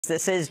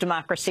This is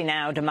Democracy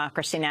Now!,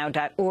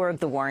 democracynow.org,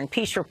 The War and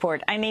Peace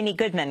Report. I'm Amy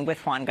Goodman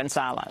with Juan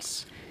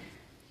Gonzalez.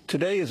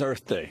 Today is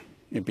Earth Day.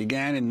 It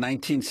began in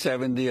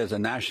 1970 as a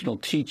national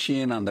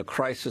teach-in on the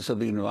crisis of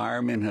the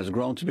environment and has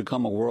grown to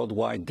become a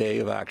worldwide day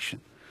of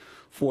action.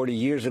 40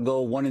 years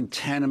ago, 1 in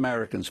 10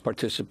 Americans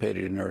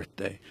participated in Earth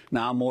Day.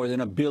 Now more than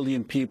 1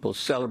 billion people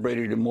celebrate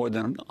it in more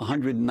than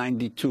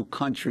 192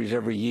 countries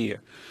every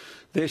year.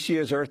 This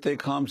year's Earth Day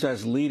comes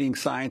as leading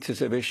scientists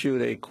have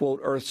issued a, quote,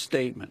 Earth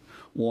statement,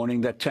 warning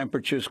that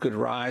temperatures could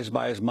rise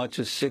by as much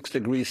as 6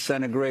 degrees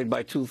centigrade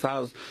by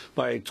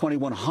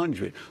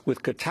 2100,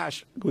 with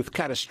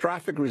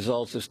catastrophic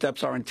results if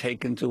steps aren't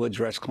taken to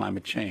address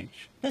climate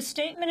change. The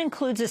statement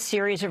includes a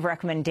series of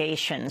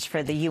recommendations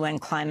for the UN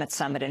Climate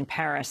Summit in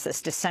Paris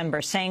this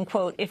December, saying,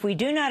 quote, if we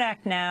do not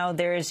act now,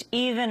 there's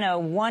even a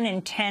 1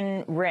 in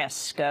 10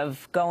 risk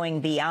of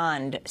going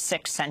beyond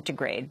 6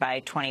 centigrade by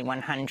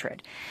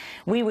 2100.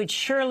 We would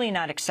surely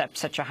not accept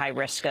such a high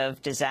risk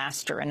of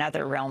disaster in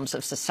other realms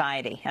of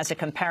society. As a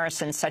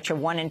comparison, such a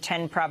 1 in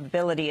 10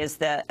 probability is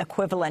the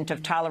equivalent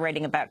of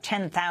tolerating about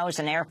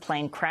 10,000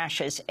 airplane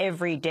crashes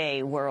every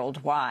day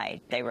worldwide,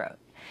 they wrote.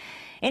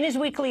 In his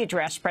weekly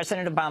address,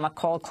 President Obama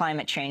called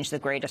climate change the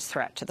greatest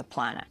threat to the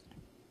planet.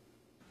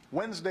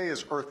 Wednesday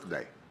is Earth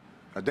Day,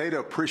 a day to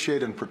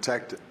appreciate and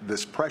protect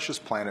this precious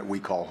planet we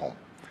call home.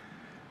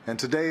 And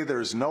today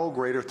there's no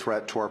greater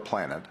threat to our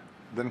planet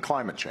than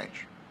climate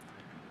change.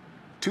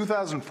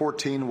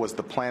 2014 was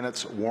the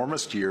planet's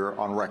warmest year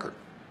on record.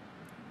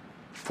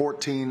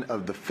 14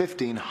 of the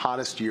 15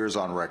 hottest years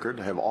on record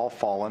have all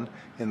fallen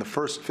in the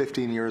first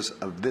 15 years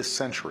of this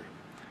century.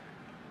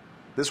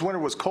 This winter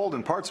was cold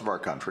in parts of our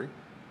country,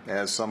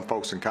 as some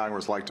folks in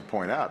Congress like to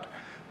point out,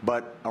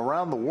 but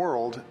around the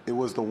world, it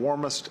was the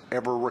warmest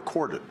ever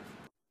recorded.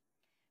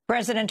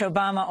 President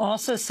Obama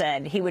also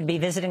said he would be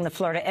visiting the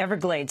Florida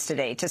Everglades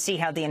today to see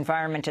how the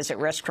environment is at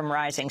risk from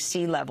rising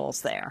sea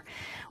levels there.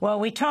 Well,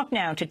 we talk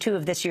now to 2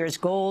 of this year's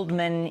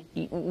Goldman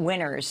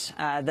winners,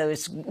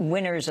 those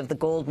winners of the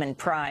Goldman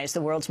Prize,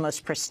 the world's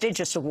most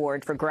prestigious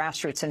award for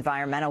grassroots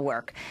environmental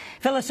work.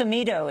 Phyllis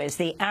Omido is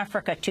the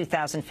Africa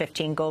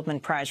 2015 Goldman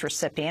Prize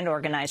recipient,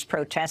 organized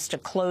protests to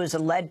close a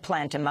lead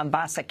plant in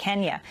Mombasa,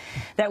 Kenya,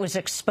 that was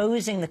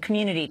exposing the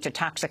community to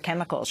toxic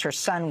chemicals. Her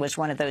son was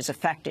one of those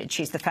affected.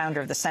 She's the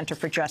founder of the Center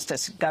for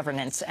Justice,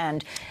 Governance,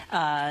 and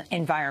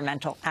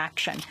Environmental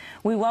Action.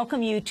 We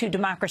welcome you to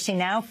Democracy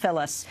Now!,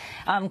 Phyllis.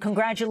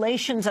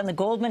 Congratulations on the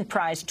Goldman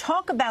Prize.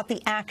 Talk about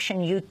the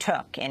action you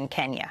took in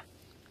Kenya.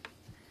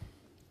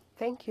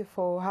 Thank you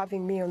for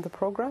having me on the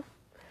program.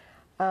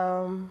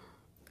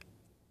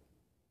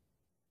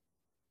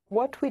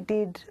 What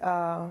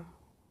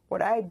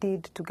I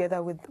did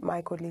together with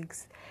my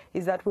colleagues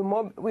is that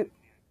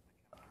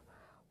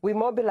we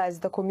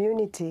mobilized the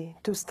community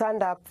to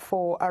stand up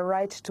for a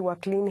right to a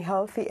clean,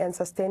 healthy, and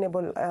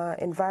sustainable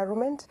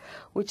environment,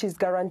 which is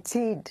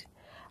guaranteed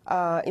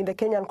in the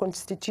Kenyan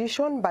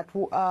constitution. But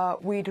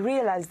we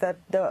realized that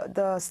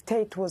the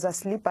state was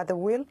asleep at the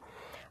wheel,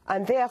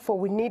 and therefore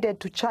we needed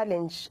to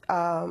challenge.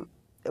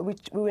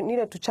 We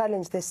needed to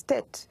challenge the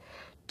state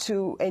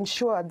to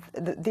ensure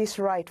this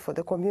right for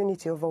the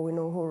community of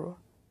Owino Uhuru.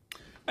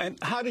 And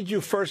how did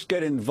you first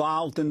get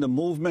involved in the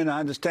movement? I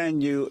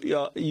understand you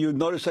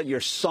noticed that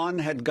your son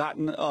had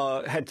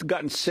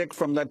gotten sick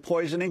from lead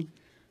poisoning.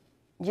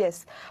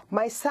 Yes,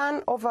 my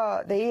son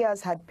over the years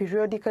had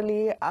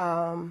periodically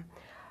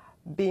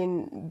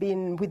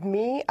been with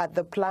me at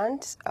the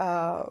plant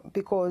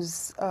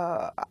because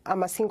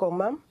I'm a single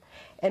mom,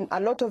 and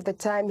a lot of the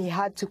time he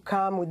had to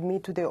come with me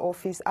to the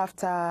office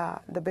after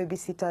the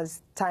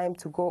babysitter's time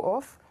to go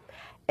off,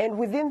 and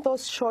within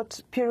those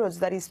short periods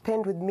that he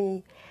spent with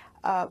me,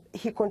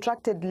 he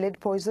contracted lead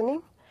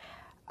poisoning,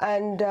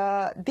 and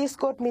this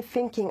got me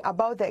thinking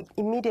about the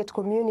immediate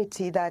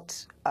community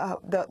that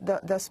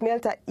the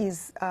smelter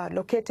is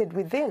located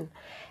within.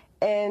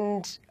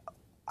 And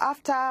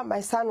after my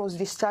son was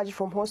discharged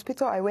from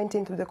hospital, I went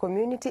into the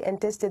community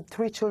and tested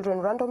 3 children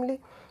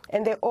randomly,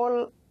 and they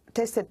all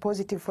tested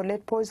positive for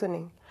lead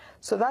poisoning.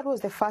 So that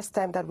was the first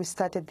time that we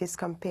started this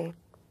campaign.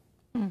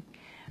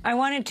 I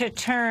wanted to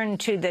turn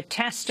to the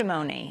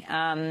testimony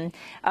of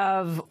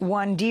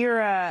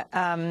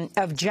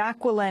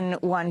Jacqueline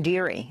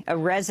Wandiri, a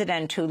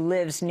resident who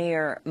lives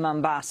near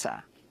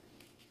Mombasa.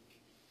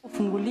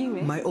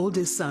 My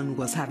oldest son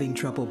was having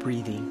trouble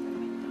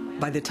breathing.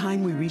 By the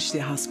time we reached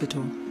the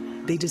hospital,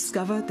 they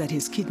discovered that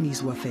his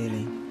kidneys were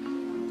failing.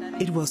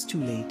 It was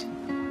too late.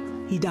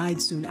 He died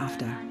soon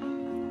after.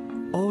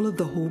 All of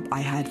the hope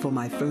I had for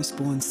my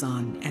firstborn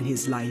son and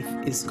his life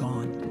is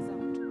gone.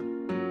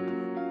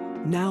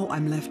 Now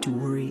I'm left to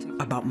worry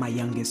about my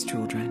youngest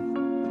children.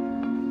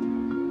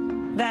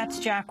 That's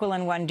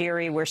Jacqueline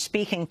Wandiri. We're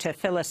speaking to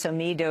Phyllis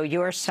Omido.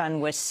 Your son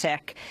was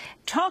sick.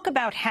 Talk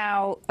about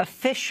how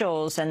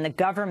officials and the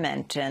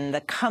government and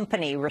the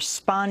company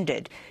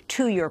responded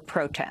to your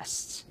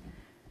protests.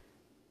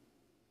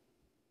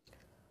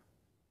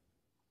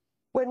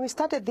 When we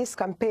started this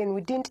campaign,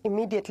 we didn't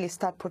immediately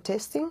start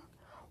protesting.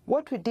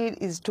 What we did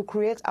is to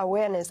create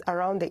awareness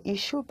around the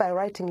issue by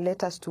writing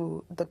letters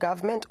to the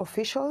government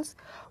officials.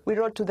 We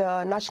wrote to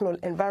the National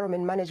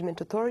Environment Management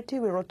Authority.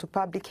 We wrote to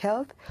Public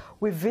Health.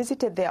 We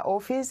visited their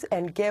office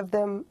and gave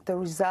them the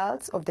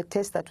results of the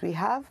tests that we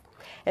have.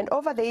 And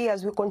over the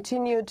years, we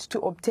continued to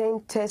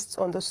obtain tests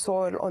on the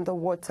soil, on the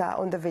water,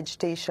 on the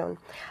vegetation.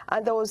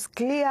 And there was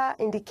clear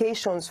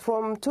indications.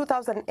 From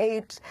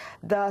 2008,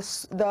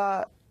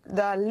 the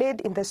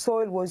lead in the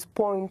soil was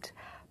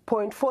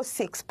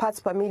 0.46 parts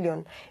per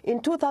million.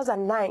 In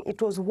 2009,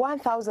 it was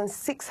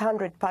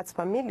 1,600 parts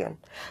per million.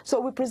 So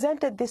we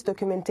presented this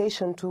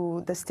documentation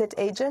to the state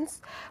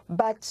agents,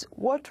 but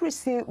what we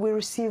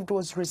received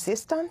was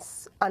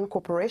resistance and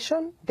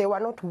cooperation. They were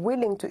not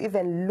willing to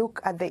even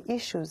look at the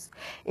issues.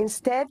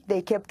 Instead,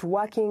 they kept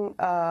working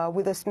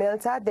with the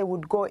smelter. They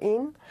would go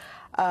in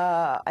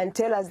and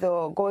tell us they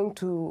were going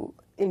to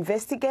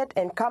investigate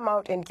and come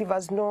out and give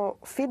us no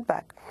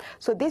feedback.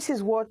 So this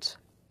is what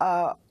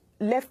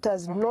left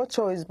us no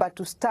choice but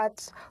to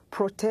start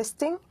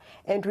protesting.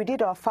 And we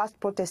did our first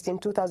protest in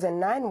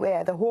 2009,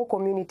 where the whole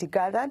community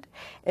gathered,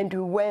 and we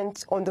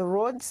went on the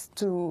roads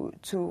to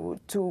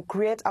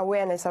create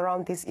awareness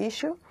around this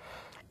issue.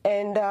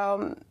 And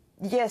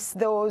yes,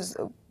 there was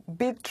a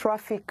big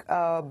traffic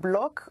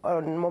block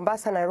on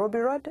Mombasa-Nairobi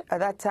Road at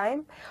that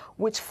time,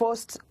 which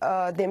forced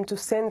them to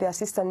send the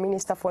Assistant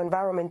Minister for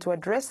Environment to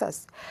address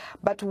us.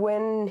 But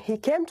when he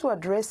came to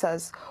address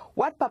us,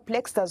 what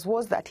perplexed us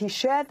was that he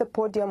shared the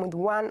podium with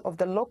one of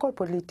the local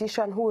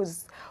politicians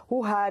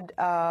who had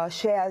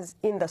shares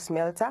in the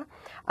smelter,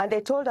 and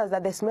they told us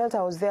that the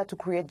smelter was there to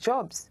create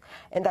jobs,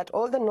 and that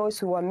all the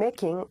noise we were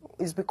making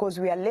is because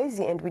we are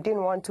lazy and we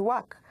didn't want to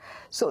work.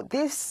 So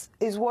this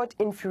is what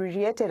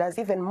infuriated us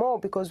even more,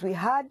 because we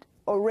had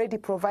already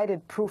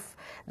provided proof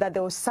that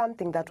there was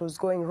something that was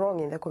going wrong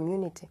in the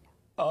community.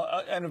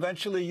 And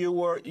eventually you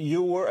were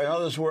and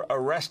others were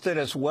arrested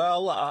as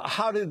well.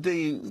 How did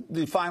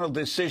the final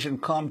decision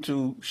come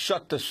to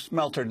shut the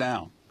smelter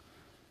down?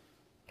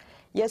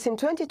 Yes, in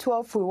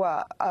 2012 we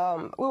were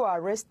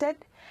arrested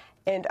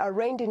and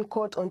arraigned in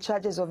court on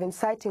charges of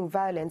inciting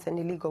violence and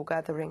illegal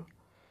gathering.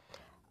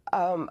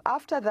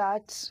 After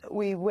that,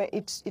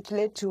 it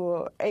led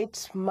to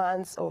 8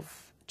 months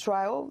of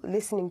trial,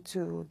 listening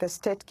to the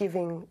state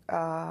giving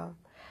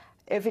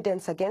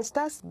evidence against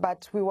us,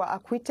 but we were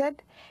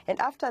acquitted. And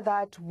after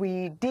that,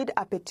 we did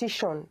a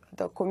petition.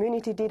 The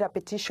community did a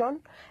petition,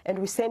 and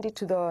we sent it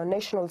to the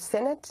National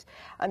Senate.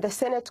 And the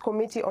Senate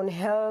Committee on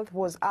Health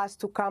was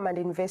asked to come and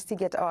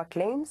investigate our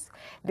claims.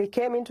 They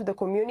came into the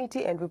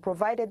community, and we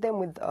provided them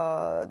with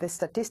the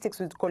statistics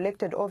we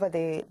collected over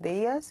the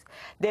years.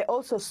 They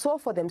also saw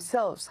for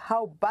themselves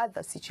how bad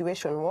the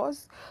situation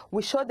was.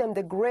 We showed them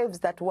the graves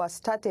that were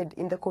started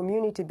in the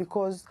community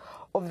because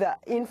of the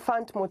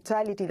infant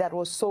mortality that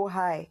was so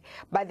high.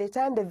 By the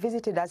time they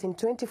visited us in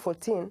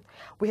 2014,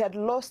 we had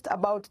lost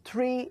about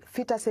 300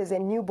 fetuses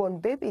and newborn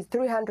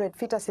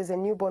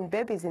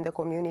babies in the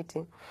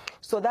community.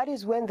 So that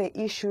is when they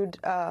issued,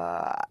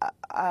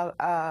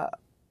 I'll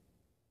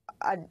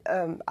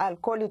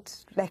call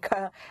it like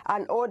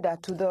an order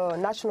to the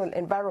National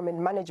Environment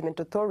Management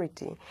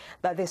Authority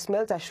that the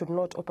smelter should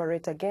not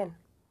operate again.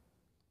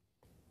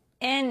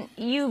 And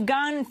you've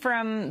gone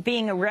from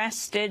being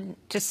arrested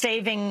to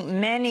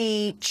saving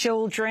many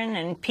children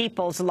and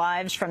people's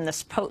lives from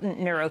this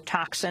potent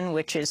neurotoxin,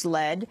 which is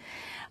lead,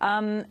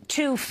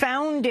 to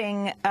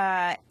founding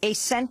a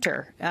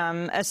center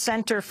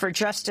for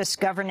justice,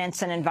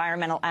 governance, and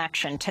environmental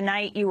action.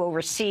 Tonight, you will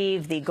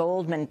receive the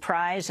Goldman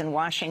Prize in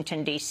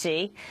Washington,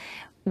 D.C.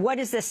 What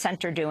is this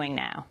center doing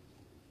now?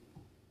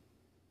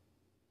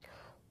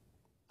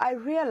 I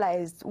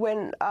realized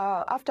when,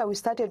 after we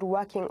started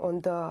working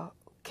on the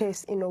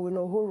case in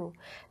Owinohuru,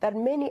 that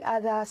many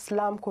other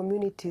slum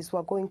communities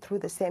were going through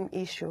the same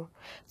issue.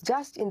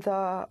 Just in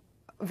the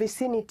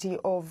vicinity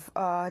of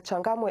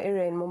Changamwe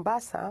area in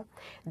Mombasa,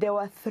 there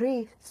were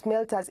 3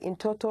 smelters in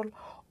total,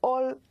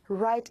 all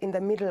right in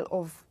the middle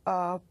of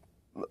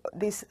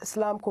these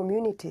slum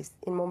communities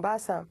in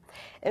Mombasa.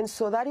 And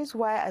so that is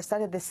why I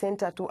started the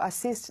center, to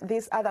assist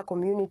these other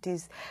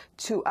communities,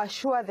 to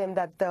assure them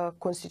that the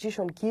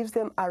Constitution gives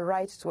them a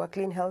right to a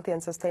clean, healthy,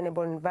 and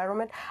sustainable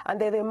environment, and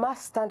that they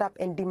must stand up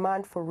and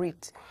demand for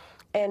it.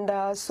 And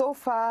so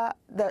far,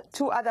 the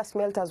 2 other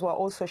smelters were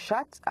also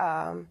shut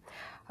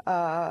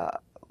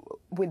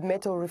with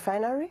metal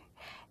refinery.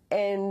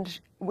 And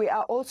we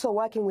are also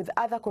working with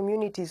other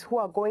communities who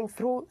are going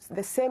through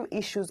the same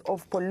issues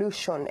of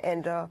pollution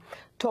and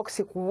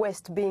toxic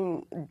waste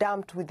being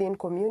dumped within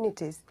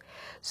communities.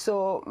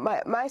 So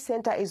my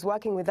center is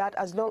working with that,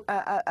 as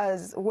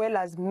well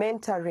as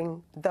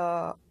mentoring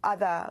the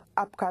other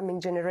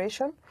upcoming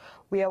generation.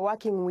 We are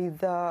working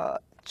with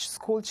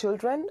school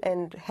children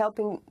and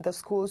helping the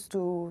schools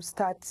to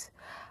start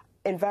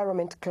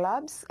environment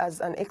clubs as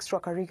an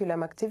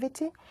extracurriculum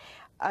activity.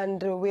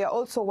 And we are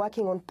also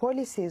working on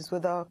policies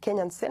with the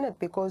Kenyan Senate,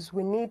 because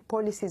we need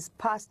policies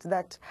passed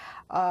that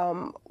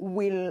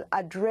will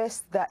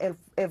address the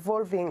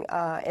evolving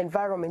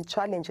environment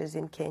challenges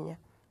in Kenya.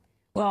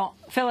 Well,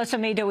 Phyllis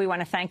Amido, we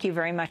want to thank you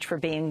very much for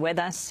being with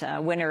us,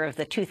 winner of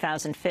the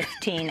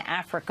 2015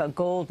 Africa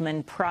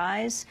Goldman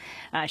Prize.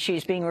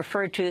 She's being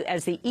referred to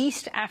as the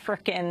East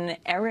African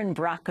Erin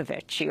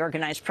Brockovich. She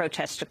organized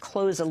protests to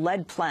close a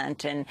lead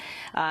plant in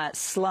a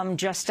slum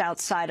just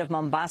outside of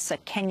Mombasa,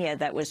 Kenya,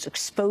 that was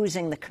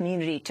exposing the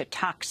community to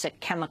toxic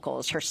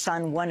chemicals. Her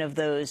son, one of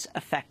those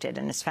affected,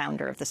 and is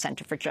founder of the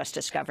Center for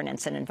Justice,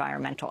 Governance and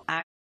Environmental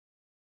Action.